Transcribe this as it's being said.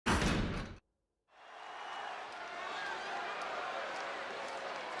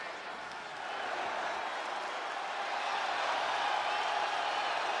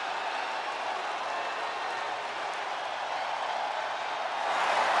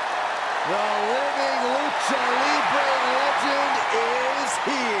The living Lucha Libre legend is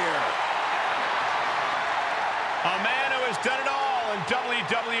here. A man who has done it all in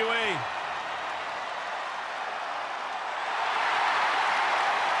WWE.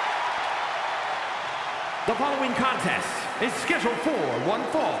 The following contest is scheduled for one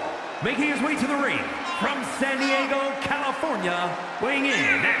fall. Making his way to the ring from San Diego, California, weighing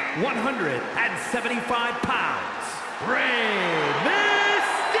in at 175 pounds, Rey Mysterio!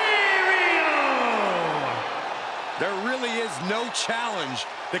 There really is no challenge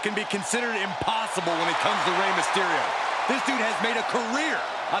that can be considered impossible when it comes to Rey Mysterio. This dude has made a career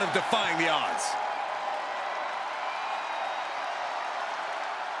out of defying the odds.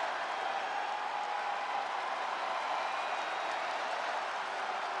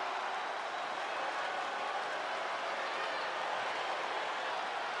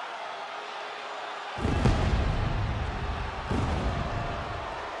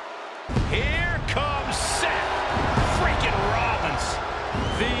 Here comes Seth Freakin Rollins,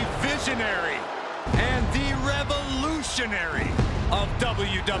 The visionary and the revolutionary of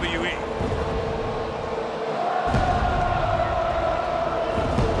WWE.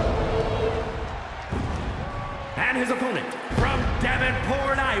 And his opponent from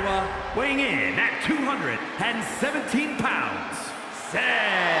Davenport, Iowa, weighing in at 217 pounds,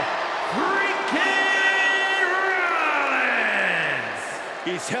 Seth Freakin Rollins!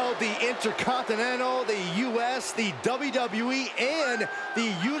 He's held the Intercontinental, the US, the WWE, and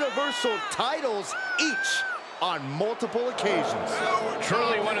the Universal titles, each on multiple occasions.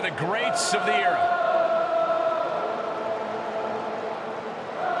 truly one of the greats of the era.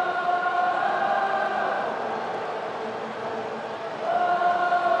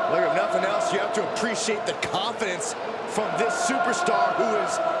 Look, if nothing else, you have to appreciate the confidence from this superstar who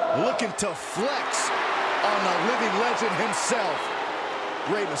is looking to flex on the living legend himself,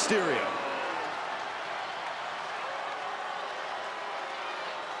 Rey Mysterio.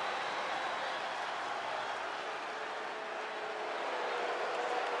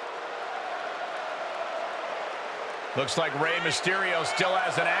 Looks like Rey Mysterio still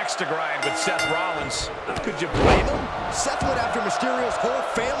has an axe to grind with Seth Rollins. Could you blame him? Seth went after Mysterio's whole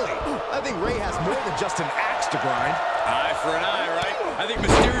family. I think Rey has more than just an axe to grind. Eye for an eye, right? I think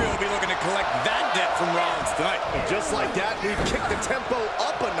Mysterio will be looking to collect that debt from Rollins tonight. Just like that, we've kicked the tempo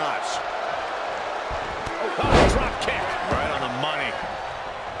up a notch. Oh, drop kick. Right on the money.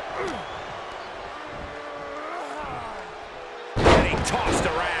 Getting tossed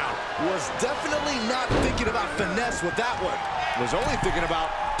around. Was definitely not thinking about finesse with that one. Was only thinking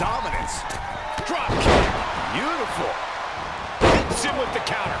about dominance. Drop kick. Beautiful. Hits him with the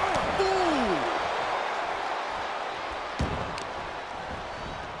counter. Ooh.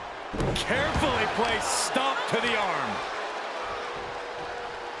 Carefully placed stomp to the arm.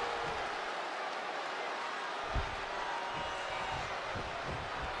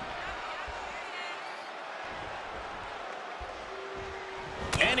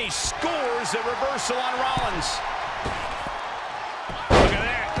 And he scores a reversal on Rollins. Look at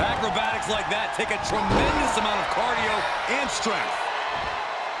that. Acrobatics like that take a tremendous amount of cardio and strength.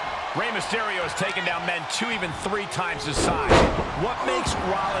 Rey Mysterio has taken down men 2, even 3 times his size. What makes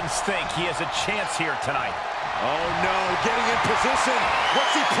Rollins think he has a chance here tonight? Oh no, getting in position.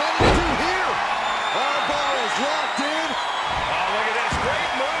 What's he planning to do here? Elbow is locked in. Oh, look at this.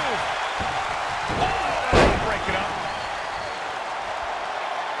 Great move. Oh, that'll break it up.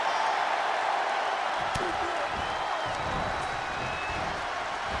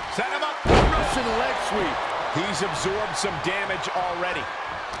 Set him up. Russian leg sweep. He's absorbed some damage already.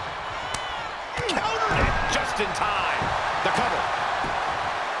 Countered it just in time. The cover.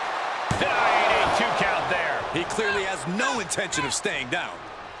 Denied a 2 count there. He clearly has no intention of staying down.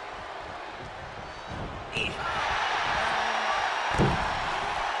 And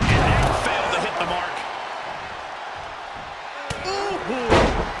that failed to hit the mark. Ooh.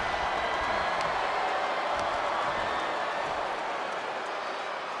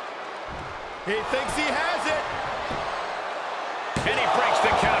 He thinks he has it. And he breaks the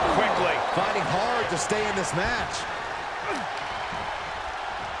count quickly. Finding hard to stay in this match.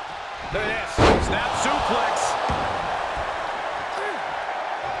 Look at this. Snap suplex.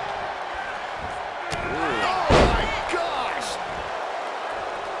 Oh my gosh!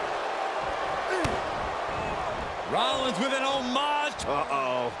 Rollins with an homage.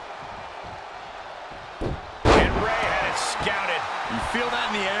 Uh-oh. And Rey had it scouted. You feel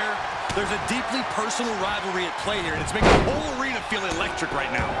that in the air? There's a deeply personal rivalry at play here, and it's making the whole arena feel electric right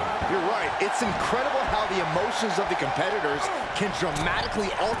now. You're right. It's incredible how the emotions of the competitors can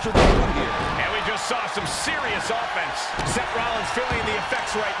dramatically alter the mood here. And we just saw some serious offense. Seth Rollins feeling the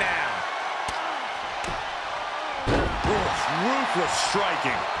effects right now. ruthless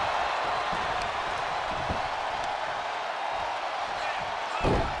striking.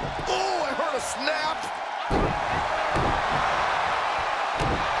 Oh, I heard a snap.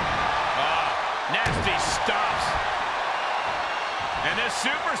 Nasty stops. And this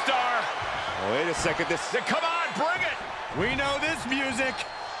superstar. Oh, wait a second. Come on, bring it. We know this music.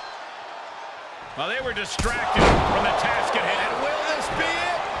 Well, they were distracted from the task at hand. And will this be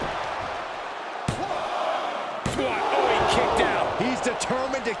it? What? Oh, he kicked out. He's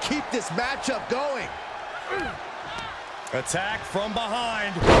determined to keep this matchup going. Attack from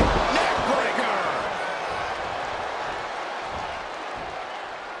behind. Neckbreaker.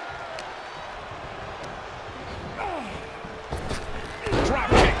 Drop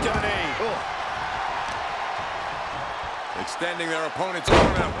kick to the knee. Oh. Extending their opponent's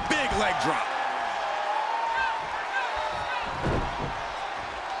arm and a big leg drop.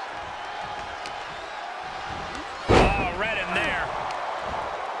 Oh, read him there.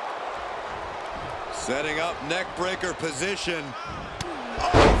 Setting up neckbreaker position. Oh,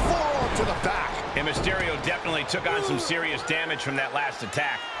 forearm to the back. And Mysterio definitely took on some serious damage from that last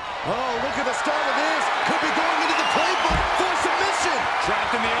attack. Oh, look at the start of this. Could be going into the playbook for submission.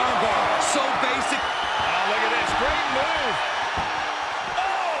 Trapped in the armbar. So basic. Oh, look at this. Great move.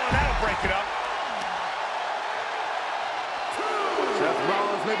 Oh, and that'll break it up. Seth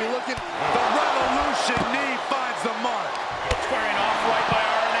Rollins may be looking. The Revolution knee finds the mark. Squaring off right by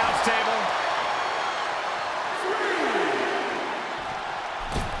our announce table.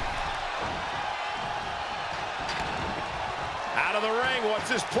 Out of the ring. What's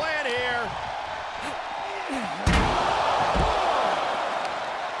his plan here?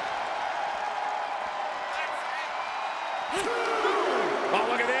 Oh,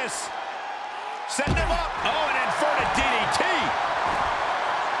 look at this. Setting him up. Oh, an inverted DDT.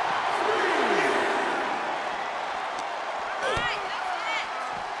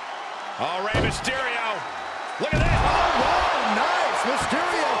 Oh, Rey Mysterio. Look at that. Oh, wow, nice.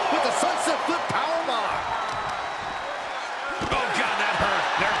 Mysterio with the sunset flip powerbomb. Oh, God, that hurt.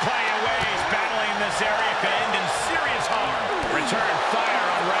 They're playing ways. Battling in this area could end in serious harm. Return fire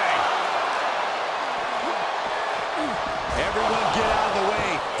on Rey. Everyone get out of the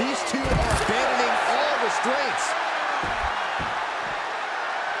way. These two are abandoning all restraints.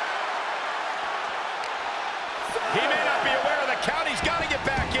 He may not be aware of the count. He's got to get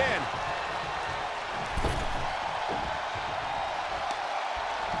back in.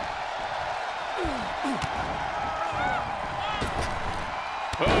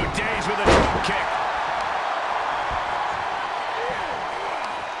 Oh, Days with a drop kick.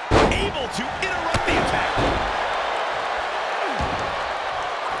 Able to interrupt the attack.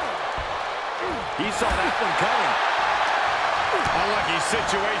 He saw that one coming. Unlucky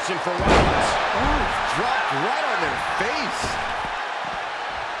situation for Rollins. Ooh, dropped right on their face.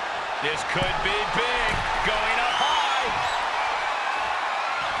 This could be big. Going up high.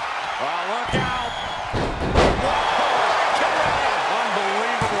 Oh, look out.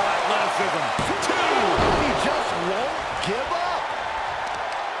 Unbelievable athleticism. Two. He just won't give up.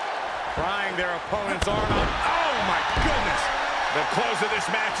 Prying their opponent's arm out. Oh, my goodness. The close of this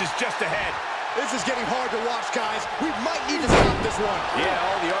match is just ahead. This is getting hard to watch, guys. We might need to stop this one. Yeah,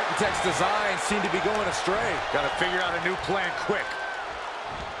 all the architect's designs seem to be going astray. Got to figure out a new plan quick.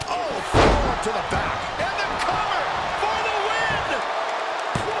 Oh, forearm to the back. And the cover for the win!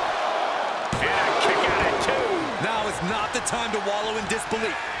 And a kick out at two. Now is not the time to wallow in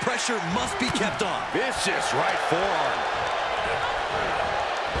disbelief. Pressure must be kept on. Vicious right forearm.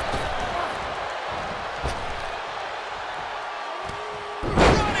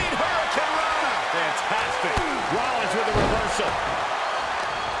 Running Hurricane Rana. Fantastic. Rollins with a reversal.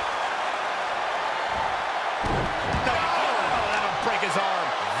 That'll break his arm.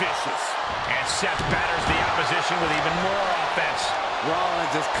 Vicious. And Seth batters the opposition with even more offense.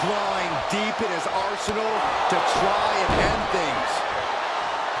 Rollins is clawing deep in his arsenal to try and end things.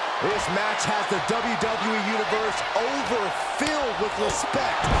 This match has the WWE Universe overfilled with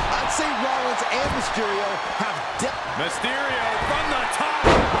respect. I'd say Rollins and Mysterio have depth. Mysterio from the top.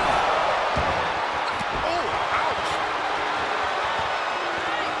 Oh, ouch.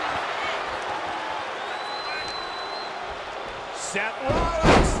 Seth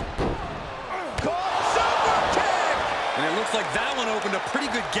Rollins. Caught super kick! And it looks like that one opened a pretty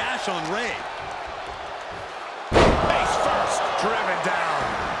good gash on Rey. Face first. Driven down.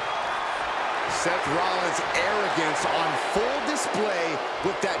 Seth Rollins' arrogance on full display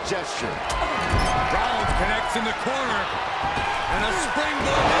with that gesture. Rollins connects in the corner. And a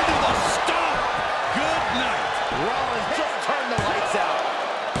springboard into the stomp. Good night. Rollins just turned the lights out.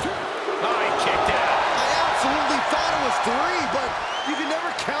 Oh, he kicked out. I absolutely thought it was three, but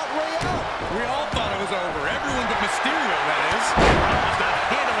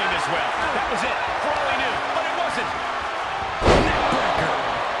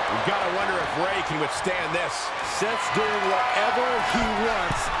Rey can withstand this. Seth's doing whatever he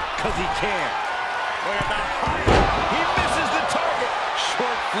wants because he can. Look at that height. He misses the target.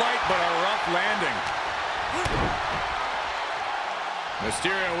 Short flight, but a rough landing.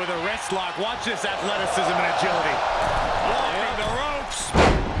 Mysterio with a wrist lock. Watch this athleticism and agility. Walking the ropes.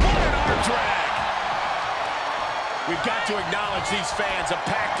 What an arm drag. We've got to acknowledge these fans, a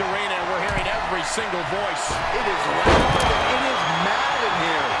packed arena, and we're hearing every single voice. It is loud. It is mad in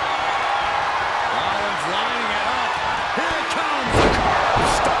here. Rollins lining it up. Here it comes.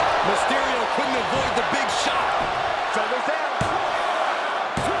 Stop. Mysterio couldn't avoid the big shot. Shoulders down.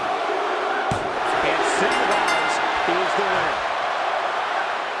 And Seth Rollins is the winner.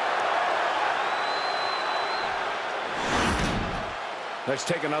 Let's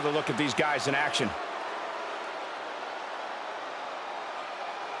take another look at these guys in action.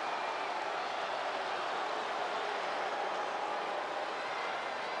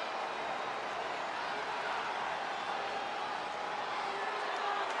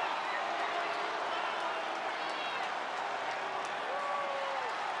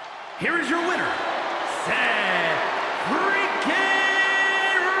 Here is your winner, Seth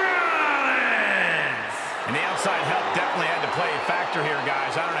Freakin Rollins. And the outside help definitely had to play a factor here,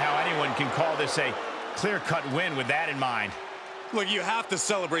 guys. I don't know how anyone can call this a clear-cut win with that in mind. Look, you have to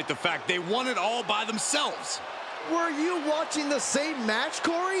celebrate the fact they won it all by themselves. Were you watching the same match,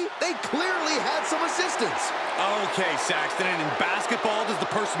 Corey? They clearly had some assistance. Okay, Saxton, and in basketball, does the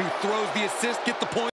person who throws the assist get the point?